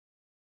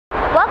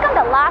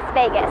to Las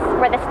Vegas,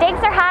 where the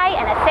stakes are high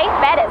and a safe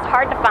bet is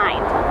hard to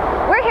find.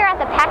 We're here at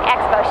the PAC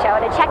Expo show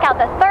to check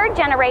out the third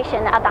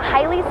generation of the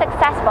highly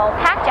successful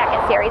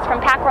PACJacket series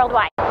from PAC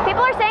Worldwide.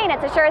 People are saying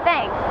it's a sure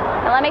thing,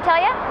 and let me tell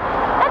you,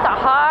 that's a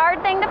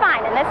hard thing to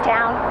find in this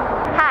town.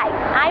 Hi,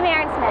 I'm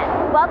Erin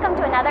Smith. Welcome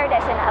to another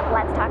edition of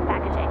Let's Talk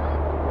Packaging.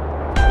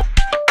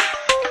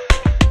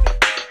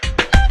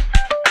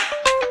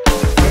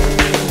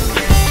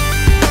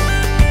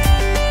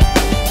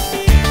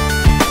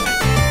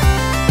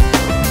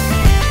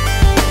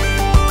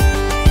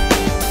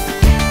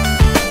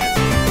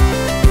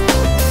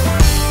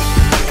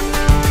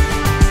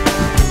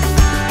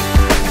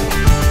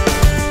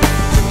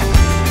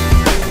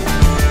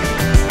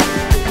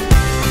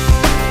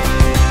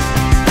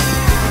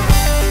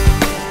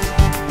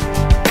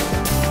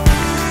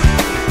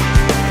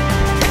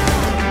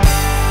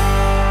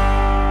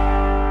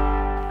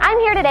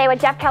 Today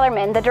with Jeff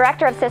Kellerman, the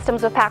Director of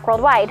Systems with PAC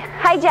Worldwide.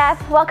 Hi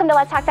Jeff, welcome to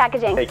Let's Talk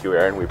Packaging. Thank you,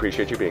 Erin. We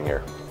appreciate you being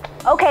here.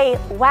 Okay,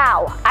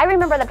 wow. I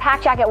remember the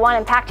PACJacket 1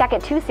 and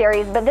PACJacket 2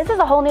 series, but this is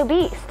a whole new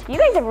beast. You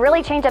guys have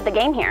really changed up the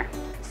game here.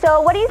 So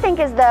what do you think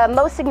is the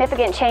most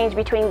significant change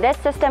between this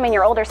system and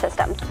your older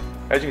systems?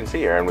 As you can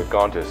see, Erin, we've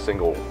gone to a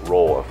single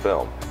roll of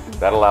film.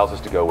 That allows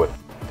us to go with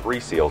 3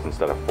 seals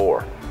instead of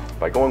 4.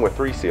 By going with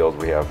 3 seals,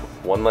 we have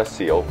 1 less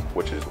seal,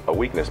 which is a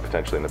weakness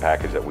potentially in the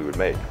package that we would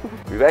make.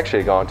 We've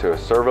actually gone to a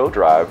servo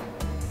drive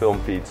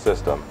film feed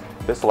system.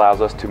 This allows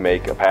us to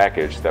make a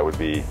package that would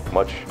be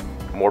much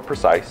more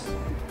precise,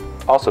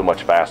 also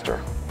much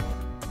faster.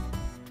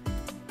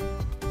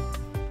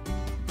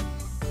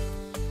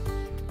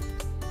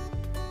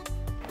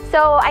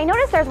 So I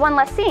noticed there's 1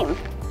 less seam.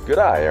 Good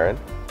eye, Erin.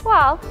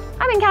 Well,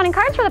 I've been counting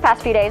cards for the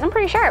past few days. I'm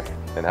pretty sharp.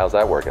 And how's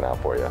that working out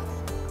for you?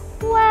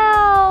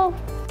 Well,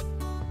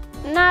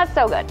 not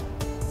so good.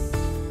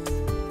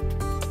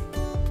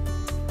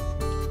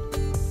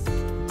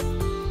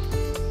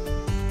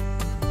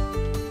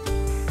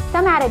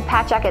 Some added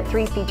PACJacket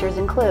 3 features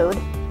include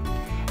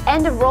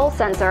end of roll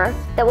sensor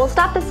that will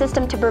stop the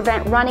system to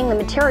prevent running the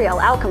material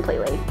out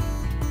completely.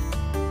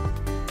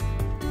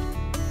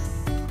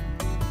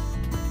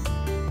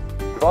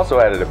 We've also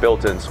added a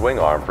built-in swing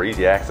arm for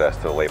easy access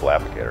to the label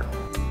applicator.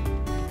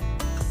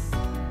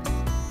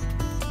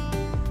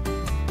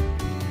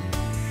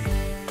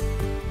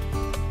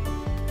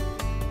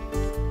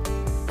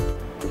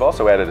 We've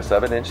also added a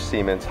 7-inch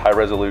Siemens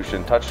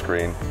high-resolution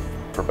touchscreen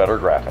for better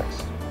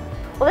graphics.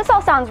 Well, this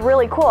all sounds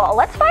really cool.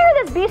 Let's fire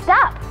this beast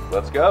up.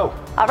 Let's go.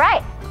 All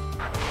right.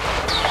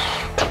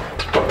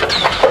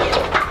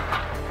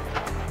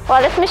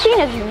 Well, this machine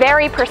is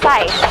very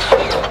precise.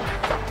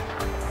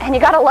 And you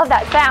gotta love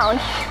that sound.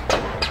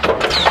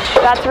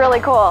 That's really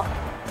cool.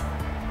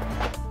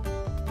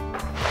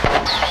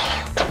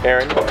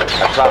 Erin,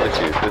 I promise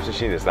you, this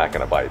machine is not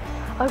gonna bite.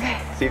 Okay.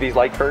 See these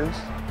light curtains?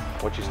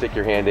 Once you stick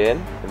your hand in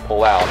and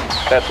pull out,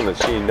 that's when the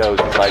machine knows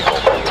the cycle.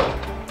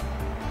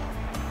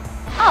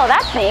 Oh,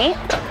 that's neat.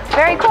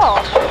 Very cool.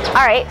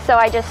 All right, so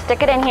I just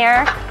stick it in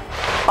here,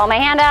 pull my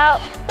hand out.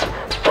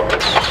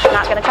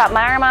 Not gonna chop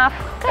my arm off.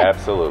 Good.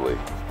 Absolutely.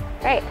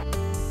 Great.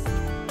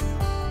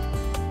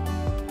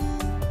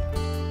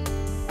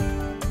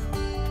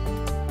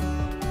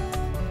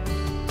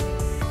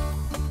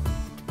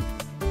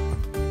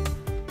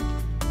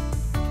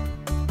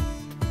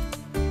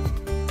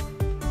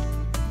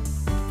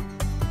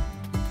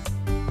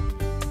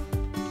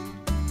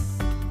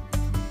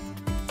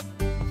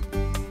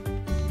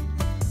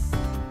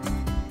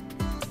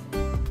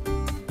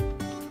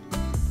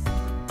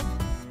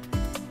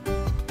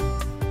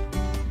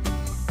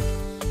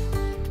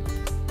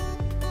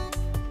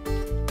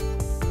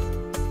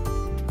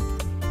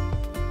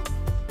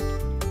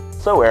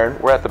 So Erin,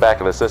 we're at the back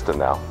of the system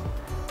now.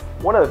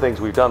 One of the things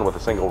we've done with a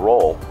single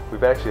roll,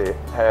 we've actually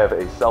have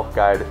a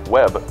self-guide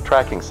web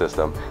tracking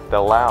system that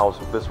allows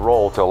this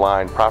roll to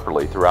align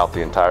properly throughout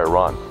the entire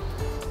run.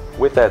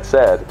 With that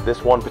said,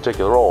 this one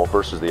particular roll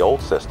versus the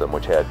old system,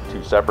 which had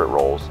 2 separate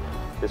rolls,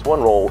 this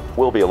one roll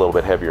will be a little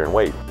bit heavier in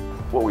weight.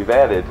 What we've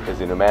added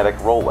is a pneumatic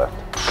roll lift.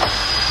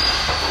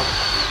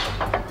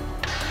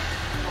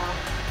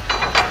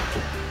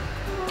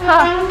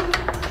 Huh.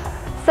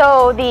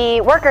 So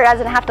the worker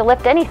doesn't have to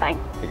lift anything.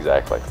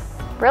 Exactly.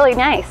 Really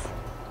nice.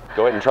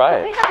 Go ahead and try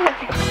it.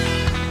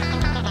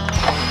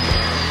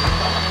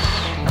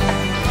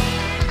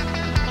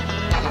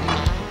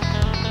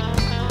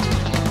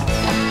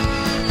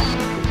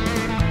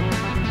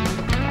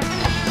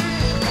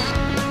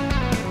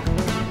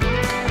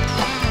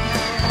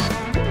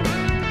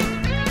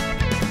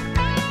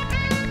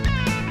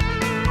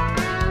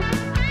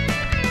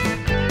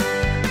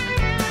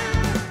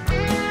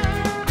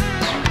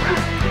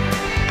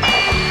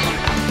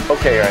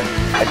 Okay, Erin,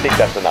 I think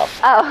that's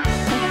enough.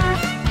 Oh.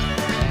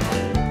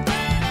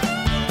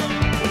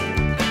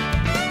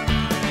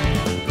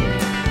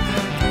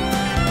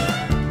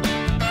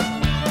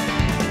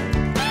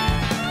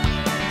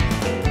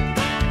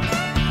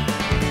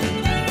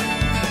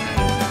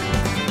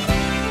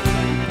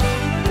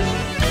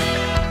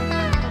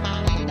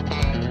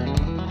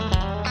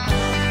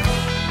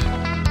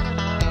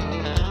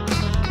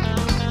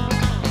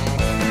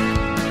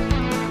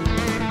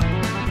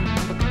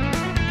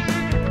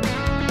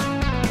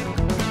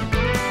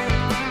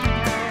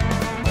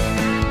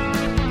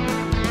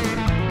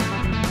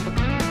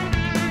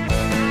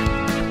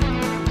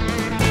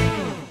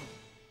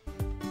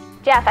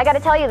 Jeff, I got to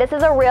tell you, this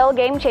is a real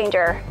game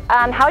changer.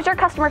 How's your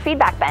customer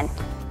feedback been?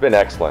 It's been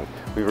excellent.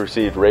 We've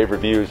received rave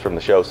reviews from the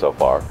show so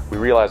far. We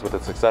realize with the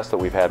success that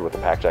we've had with the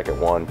PACJacket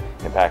 1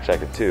 and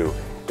PACJacket 2,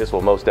 this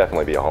will most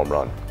definitely be a home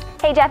run.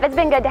 Hey Jeff, it's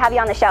been good to have you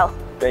on the show.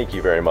 Thank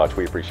you very much.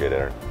 We appreciate it,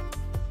 Aaron.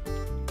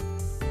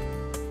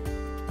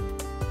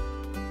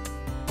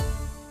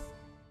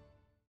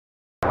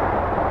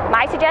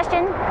 My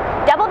suggestion,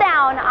 double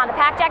down on the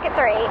PACJacket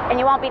 3 and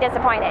you won't be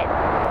disappointed.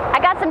 I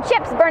got some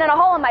chips burning a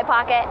hole in my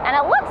pocket and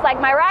it looks like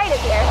my ride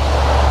is here.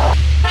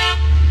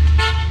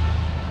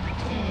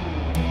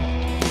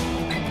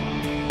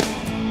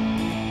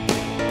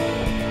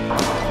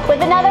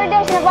 With another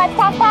edition of Let's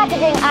Talk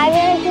Packaging, I'm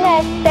Aaron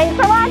Smith. Thanks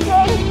for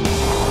watching.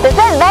 This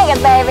is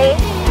Vegas,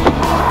 baby.